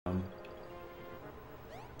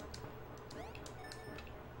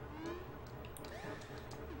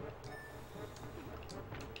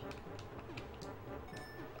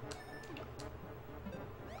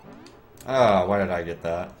Ah, why did I get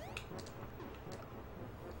that?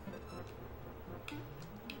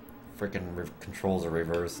 Freaking controls are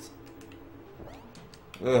reversed.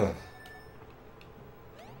 Ugh.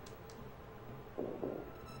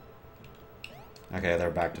 Okay,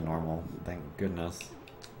 they're back to normal. Thank goodness.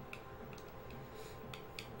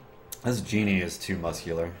 This genie is too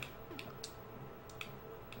muscular.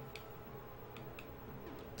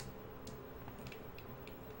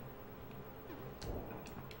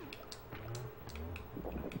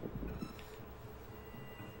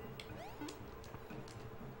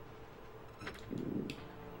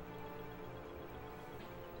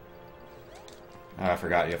 Oh, I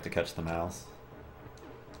forgot you have to catch the mouse.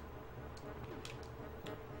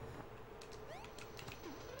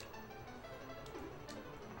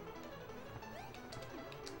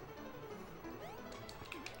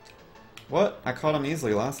 What? I caught him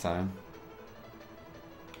easily last time.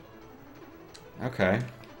 Okay.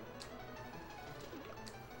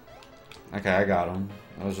 Okay, I got him.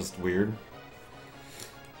 That was just weird.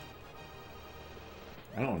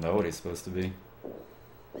 I don't know what he's supposed to be.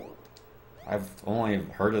 I've only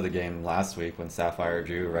heard of the game last week when Sapphire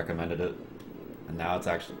Jew recommended it. And now it's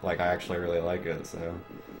actually, like, I actually really like it, so...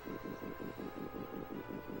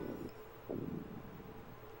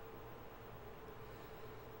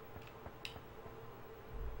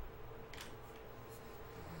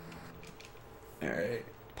 Alright,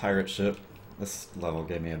 pirate ship. This level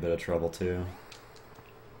gave me a bit of trouble too.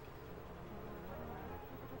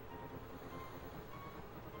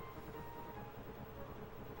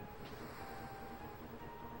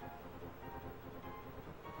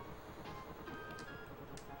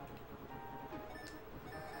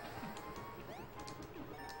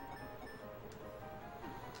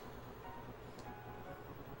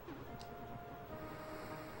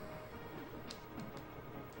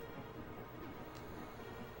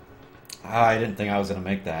 Ah, I didn't think I was gonna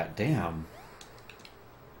make that. Damn.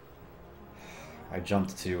 I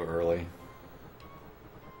jumped too early.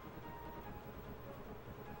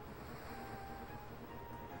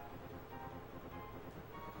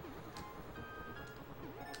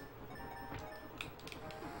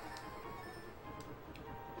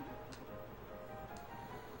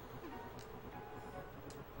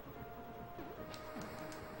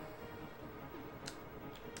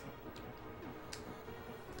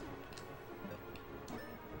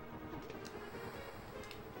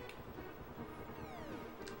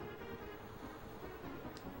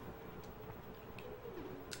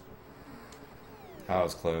 That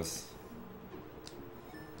was close.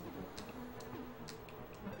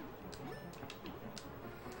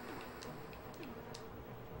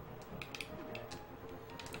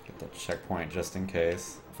 Get the checkpoint just in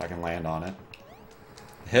case, if I can land on it.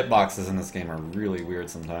 The hitboxes in this game are really weird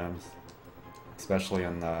sometimes. Especially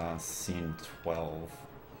in the scene 12,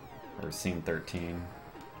 or scene 13.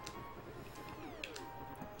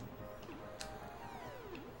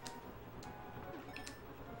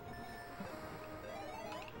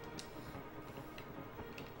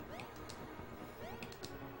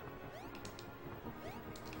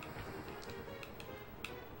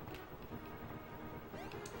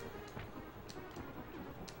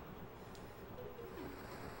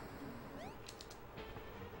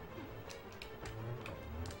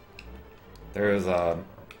 There's a...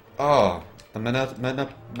 Oh! The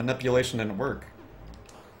manipulation didn't work.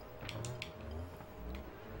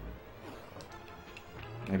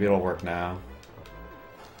 Maybe it'll work now.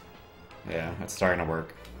 Yeah, it's starting to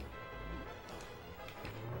work.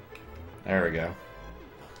 There we go.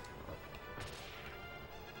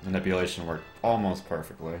 Manipulation worked almost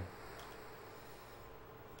perfectly.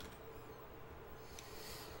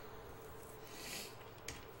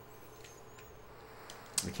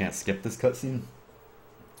 We can't skip this cutscene?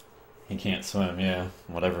 He can't swim, yeah.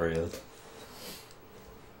 Whatever he is.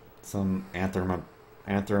 Some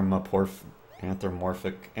anthropomorphic,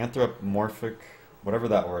 whatever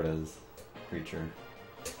that word is, creature.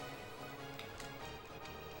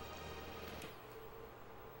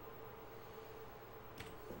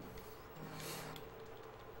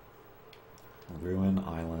 Ruin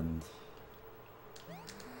Island.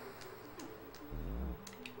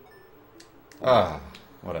 Ah,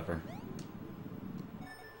 whatever.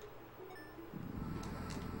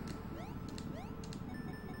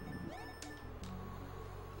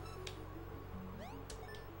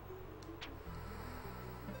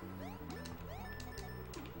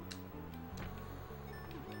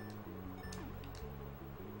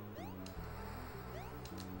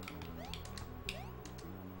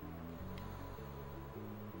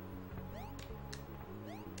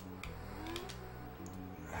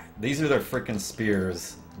 These are their freaking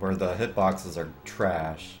spears where the hitboxes are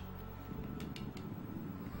trash.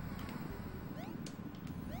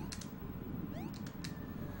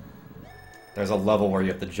 There's a level where you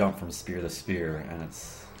have to jump from spear to spear, and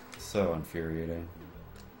it's so infuriating.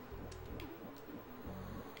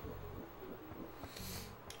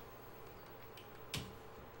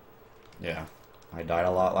 Yeah, I died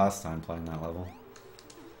a lot last time playing that level.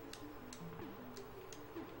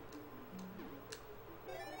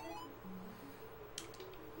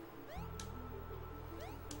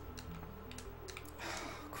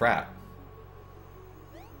 Crap.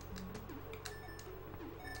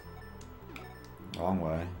 Wrong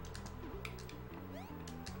way.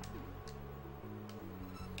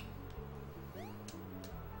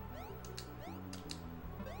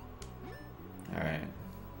 Alright.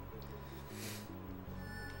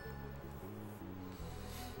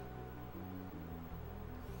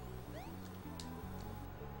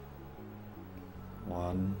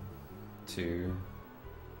 One, two,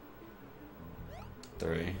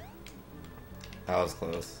 three. That was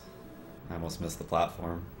close. I almost missed the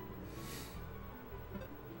platform.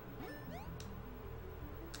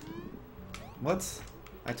 What?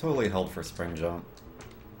 I totally held for spring jump.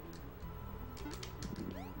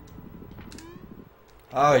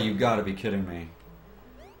 Oh, you gotta be kidding me.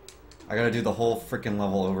 I gotta do the whole freaking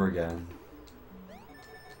level over again.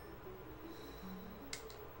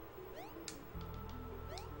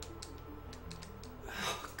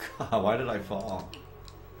 Oh god, why did I fall?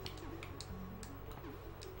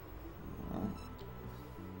 Well,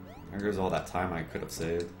 there goes all that time I could have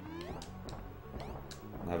saved.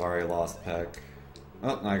 I've already lost Peck.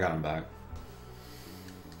 Oh, I got him back.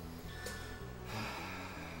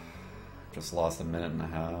 Just lost a minute and a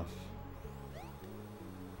half.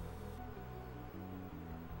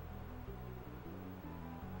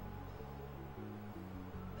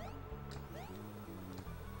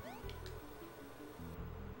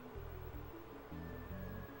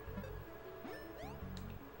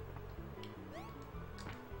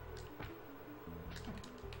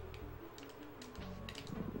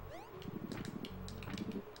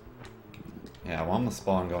 Yeah, I want the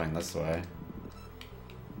spawn going this way.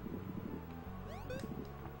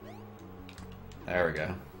 There we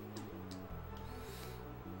go.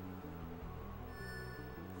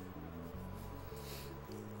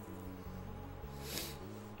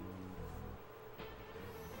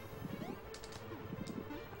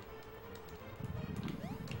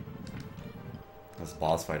 This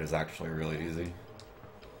boss fight is actually really easy.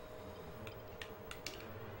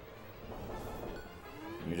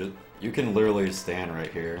 You can literally stand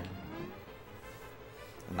right here.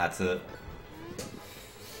 And that's it.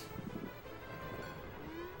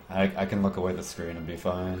 I can look away the screen and be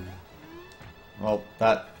fine. Well,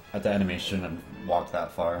 the enemy shouldn't have walked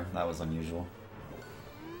that far. That was unusual.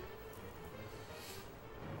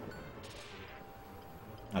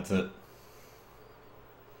 That's it.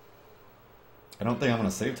 I don't think I'm gonna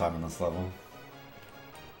save time in this level.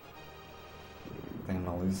 I think I'm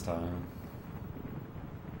gonna lose time.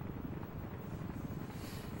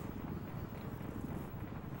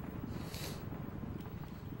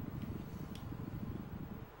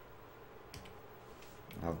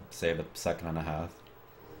 I'll save a second and a half.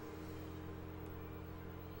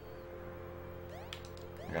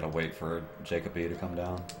 I gotta wait for Jacob E to come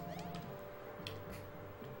down.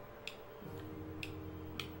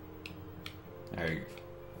 There you go.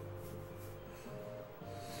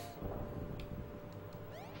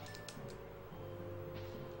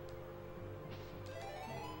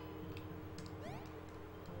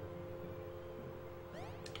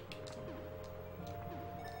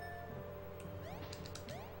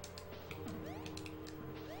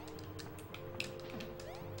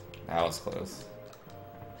 That was close.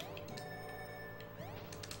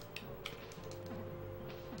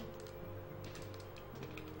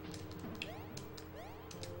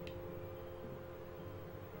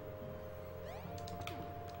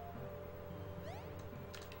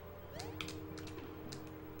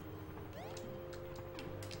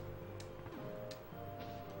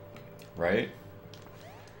 Right?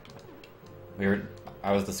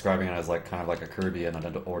 I was describing it as like kind of like a Kirby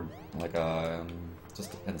and or like a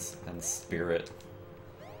just in spirit.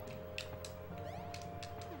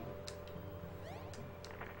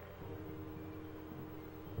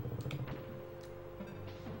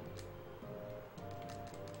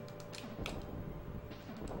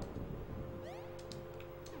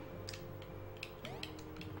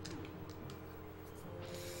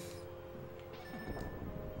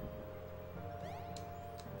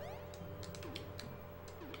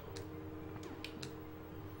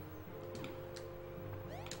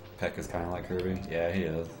 Peck is kind of like Kirby. Yeah, he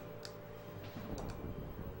is.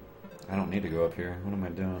 I don't need to go up here. What am I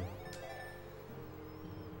doing?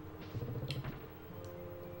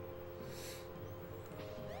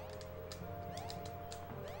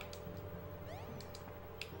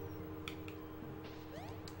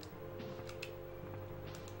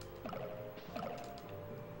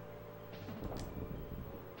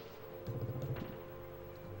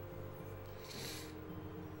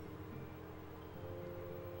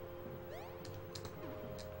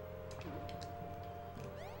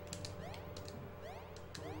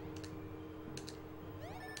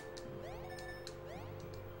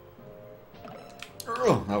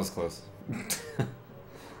 Oh, that was close.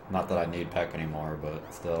 Not that I need Peck anymore,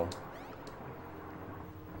 but still.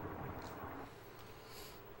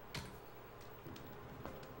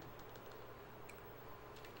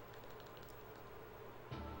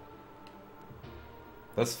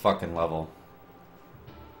 This fucking level.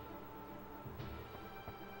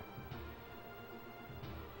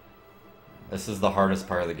 This is the hardest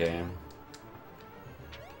part of the game.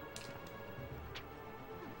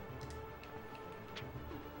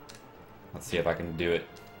 Let's see if I can do it.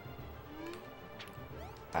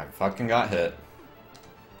 I fucking got hit.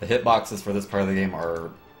 The hitboxes for this part of the game are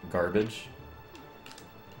garbage.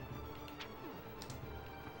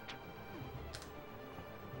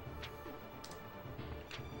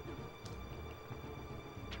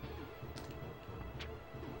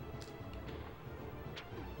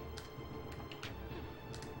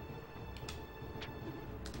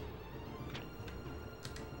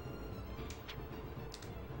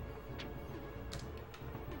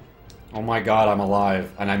 Oh my god, I'm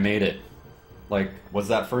alive, and I made it. Like, was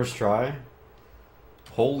that first try?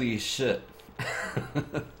 Holy shit.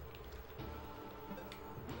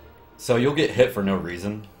 So you'll get hit for no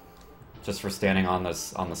reason, just for standing on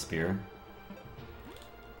this on the spear.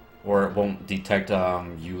 Or it won't detect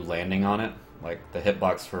you landing on it. Like, the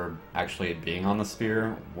hitbox for actually being on the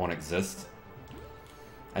spear won't exist.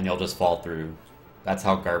 And you'll just fall through. That's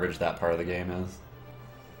how garbage that part of the game is.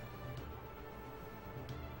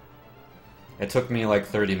 It took me like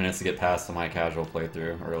 30 minutes to get past my casual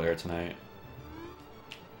playthrough earlier tonight.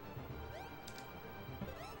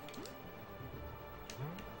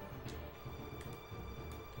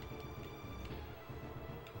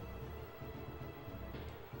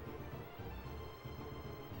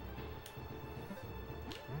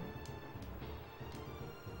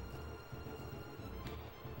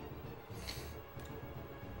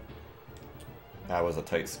 That was a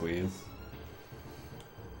tight squeeze.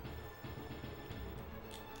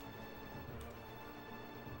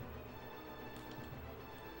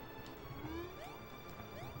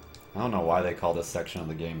 I don't know why they call this section of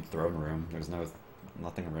the game Throne Room. There's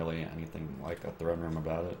nothing really anything like a throne room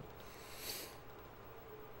about it.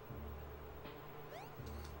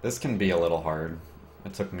 This can be a little hard.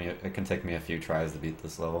 It can take me a few tries to beat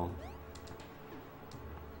this level.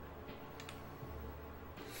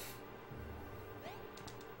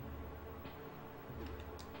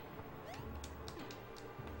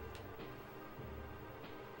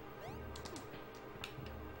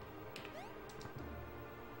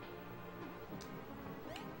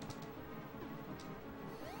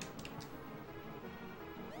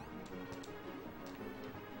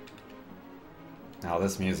 Now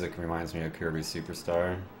this music reminds me of Kirby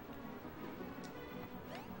Superstar.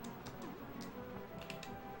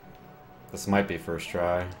 This might be first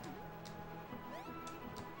try.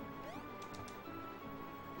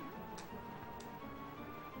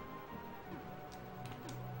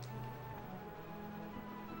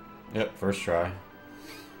 Yep, first try.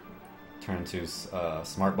 Turn to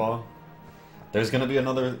Smart Ball. There's gonna be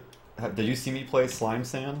another... Did you see me play Slime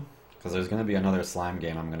Sand? Because there's gonna be another slime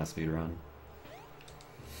game I'm gonna speedrun.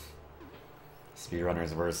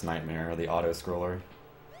 Speedrunner's worst nightmare, the auto-scroller.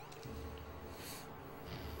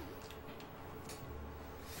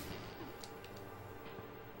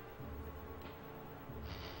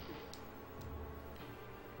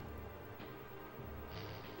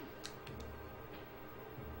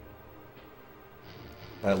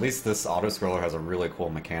 At least this auto-scroller has a really cool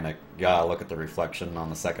mechanic. You gotta look at the reflection on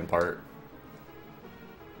the second part.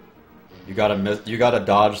 You gotta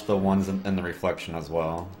dodge the ones in the reflection as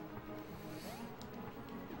well.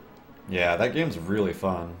 Yeah, that game's really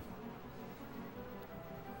fun.